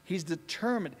relentless. He's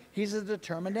determined. He's a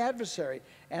determined adversary.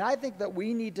 And I think that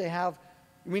we need to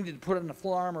put on the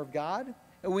full armor of God,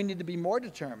 and we need to be more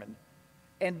determined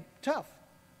and tough.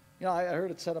 You know, I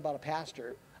heard it said about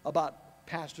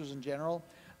pastors in general,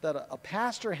 that a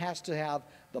pastor has to have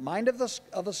the mind of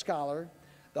a scholar,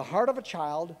 the heart of a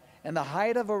child, and the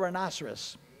height of a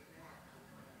rhinoceros.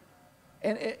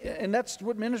 And that's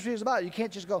what ministry is about. You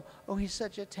can't just go, oh, he's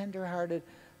such a tender-hearted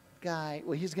guy.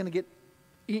 Well, he's going to get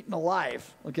eaten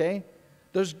alive, okay?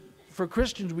 For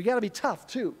Christians, we got to be tough,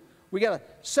 too. We got to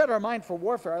set our mind for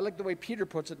warfare. I like the way Peter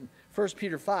puts it in 1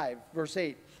 Peter 5, verse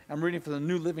 8. I'm reading from the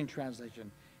New Living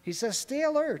Translation. He says, stay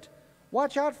alert.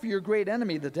 Watch out for your great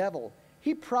enemy, the devil.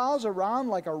 He prowls around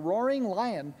like a roaring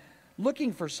lion,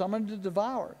 looking for someone to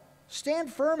devour.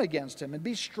 Stand firm against him and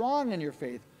be strong in your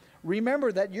faith.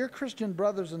 Remember that your Christian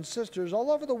brothers and sisters all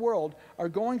over the world are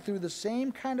going through the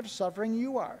same kind of suffering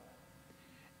you are.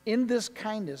 In this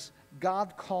kindness,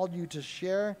 God called you to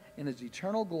share in his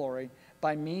eternal glory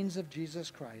by means of Jesus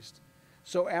Christ.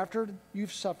 So after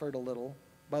you've suffered a little,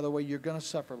 by the way, you're going to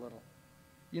suffer a little.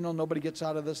 You know, nobody gets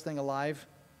out of this thing alive,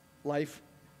 life.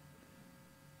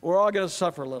 We're all going to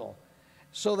suffer a little.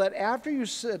 So that after you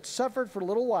suffered for a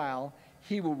little while,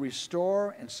 he will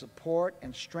restore and support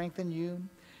and strengthen you.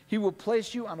 He will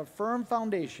place you on a firm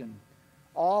foundation.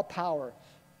 All power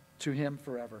to him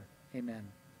forever. Amen.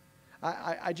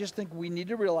 I just think we need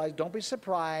to realize, don't be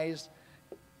surprised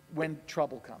when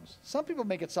trouble comes. Some people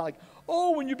make it sound like,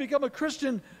 oh, when you become a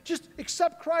Christian, just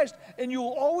accept Christ and you'll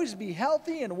always be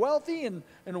healthy and wealthy and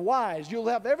wise. You'll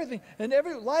have everything and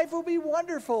life will be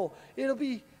wonderful.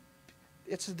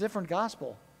 It's a different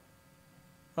gospel,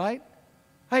 right?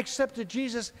 I accepted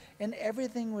Jesus and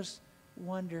everything was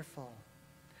wonderful.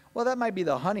 Well, that might be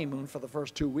the honeymoon for the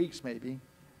first 2 weeks maybe.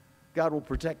 God will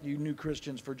protect you new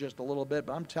Christians for just a little bit,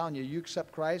 but I'm telling you, you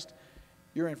accept Christ,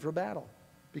 you're in for a battle.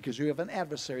 Because you have an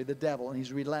adversary, the devil, and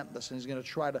he's relentless, and he's going to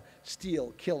try to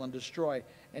steal, kill, and destroy,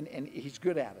 and he's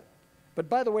good at it. But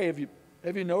by the way, have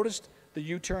you noticed the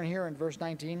U-turn here in verse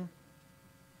 19?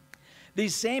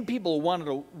 These same people wanted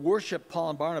to worship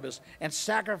Paul and Barnabas and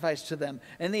sacrifice to them,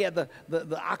 and they had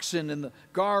the oxen and the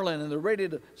garland, and they're ready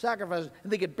to sacrifice,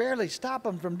 and they could barely stop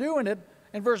them from doing it.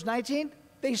 In verse 19,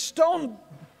 they stoned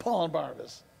Paul and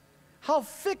Barnabas. How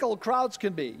fickle crowds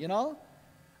can be, you know?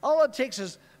 All it takes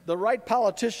is the right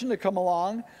politician to come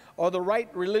along or the right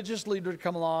religious leader to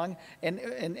come along,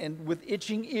 and with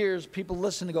itching ears, people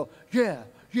listen and go, yeah,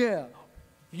 yeah,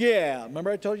 yeah.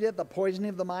 Remember I told you that, the poisoning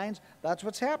of the minds? That's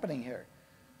what's happening here.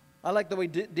 I like the way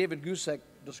David Gusick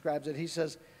describes it. He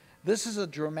says, this is a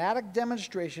dramatic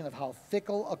demonstration of how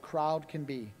fickle a crowd can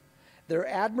be. Their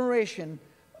admiration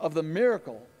of the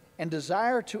miracle and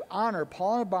desire to honor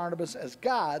Paul and Barnabas as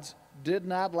gods did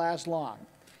not last long.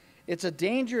 It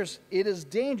is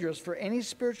dangerous for any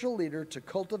spiritual leader to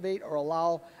cultivate or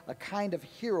allow a kind of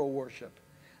hero worship.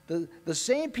 The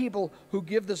same people who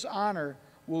give this honor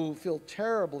will feel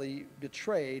terribly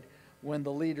betrayed when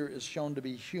the leader is shown to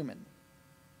be human.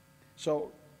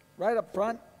 So, right up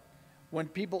front, when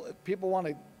people want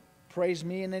to praise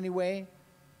me in any way,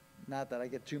 not that I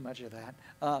get too much of that,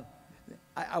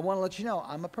 I want to let you know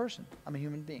I'm a person. I'm a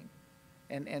human being.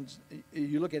 And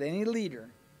you look at any leader,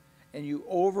 and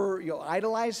you'll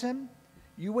idolize him,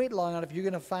 you wait long enough, you're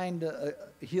going to find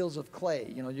heels of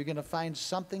clay. You know, you're going to find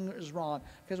something is wrong,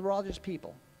 because we're all just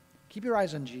people. Keep your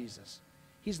eyes on Jesus.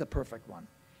 He's the perfect one.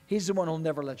 He's the one who'll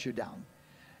never let you down.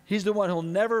 He's the one who'll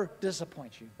never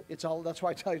disappoint you. That's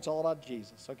why I tell you it's all about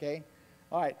Jesus, okay?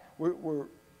 All right, we're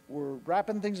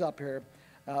wrapping things up here.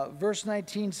 Verse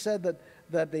 19 said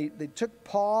that they took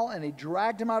Paul and they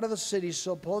dragged him out of the city,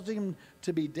 supposing him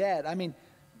to be dead. I mean,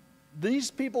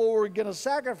 these people who were going to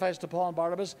sacrifice to Paul and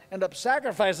Barnabas end up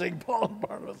sacrificing Paul and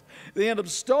Barnabas. They end up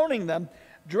stoning them,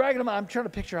 dragging them out. I'm trying to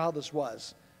picture how this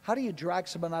was. How do you drag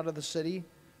someone out of the city?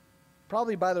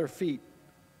 Probably by their feet.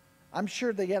 I'm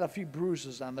sure they had a few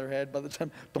bruises on their head by the time,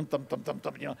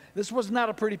 you know. This was not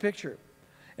a pretty picture.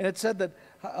 And it said that,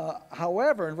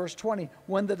 however, in verse 20,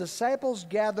 when the disciples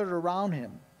gathered around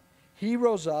him, he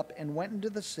rose up and went into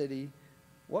the city.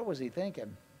 What was he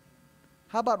thinking?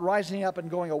 How about rising up and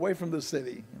going away from the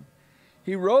city?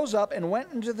 He rose up and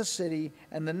went into the city,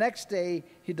 and the next day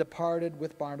he departed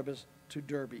with Barnabas to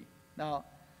Derbe. Now,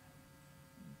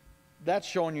 that's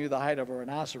showing you the height of a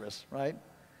rhinoceros, right?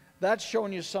 That's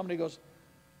showing you somebody goes,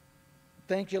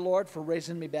 thank you, Lord, for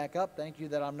raising me back up. Thank you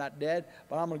that I'm not dead,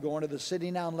 but I'm going to go into the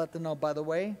city now and let them know, by the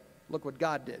way, look what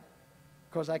God did.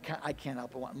 Because I can't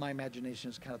help it. My imagination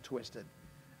is kind of twisted.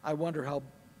 I wonder how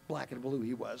black and blue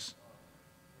he was.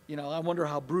 You know, I wonder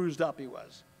how bruised up he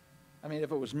was. I mean,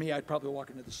 if it was me, I'd probably walk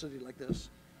into the city like this.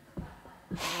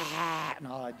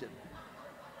 No, I didn't.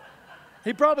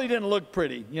 He probably didn't look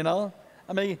pretty, you know.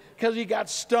 I mean, because he got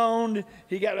stoned.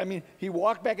 He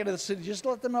walked back into the city. Just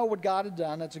let them know what God had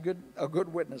done. That's a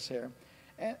good witness here.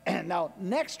 And now,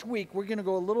 next week, we're going to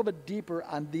go a little bit deeper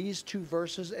on these two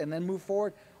verses and then move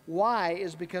forward. Why?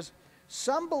 Is because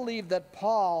some believe that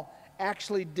Paul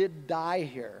actually did die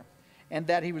here, and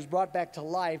that he was brought back to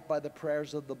life by the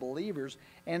prayers of the believers.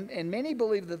 And many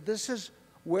believe that this is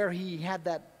where he had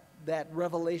that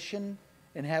revelation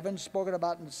in heaven spoken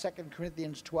about in 2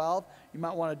 Corinthians 12. You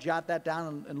might want to jot that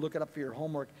down and look it up for your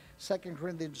homework. 2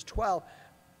 Corinthians 12,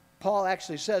 Paul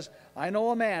actually says, I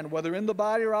know a man, whether in the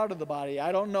body or out of the body,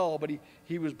 I don't know, but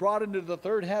he was brought into the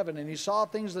third heaven, and he saw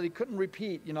things that he couldn't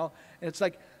repeat, you know. And it's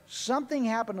like something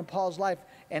happened in Paul's life,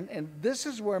 and this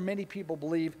is where many people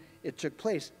believe it took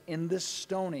place, in this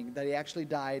stoning, that he actually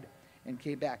died and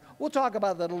came back. We'll talk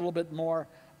about that a little bit more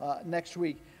next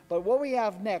week. But what we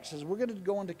have next is we're going to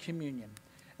go into communion.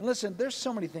 And listen, there's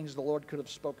so many things the Lord could have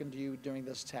spoken to you during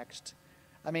this text.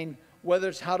 I mean, whether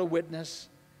it's how to witness,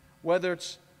 whether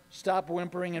it's stop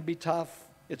whimpering and be tough.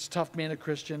 It's tough being a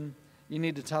Christian. You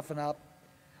need to toughen up.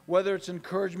 Whether it's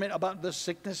encouragement about the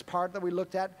sickness part that we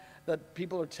looked at, that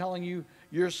people are telling you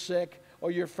you're sick or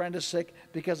your friend is sick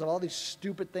because of all these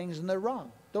stupid things, and they're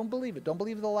wrong. Don't believe it. Don't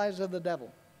believe the lies of the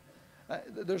devil.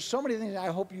 There's so many things I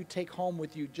hope you take home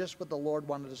with you, just what the Lord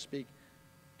wanted to speak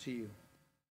to you.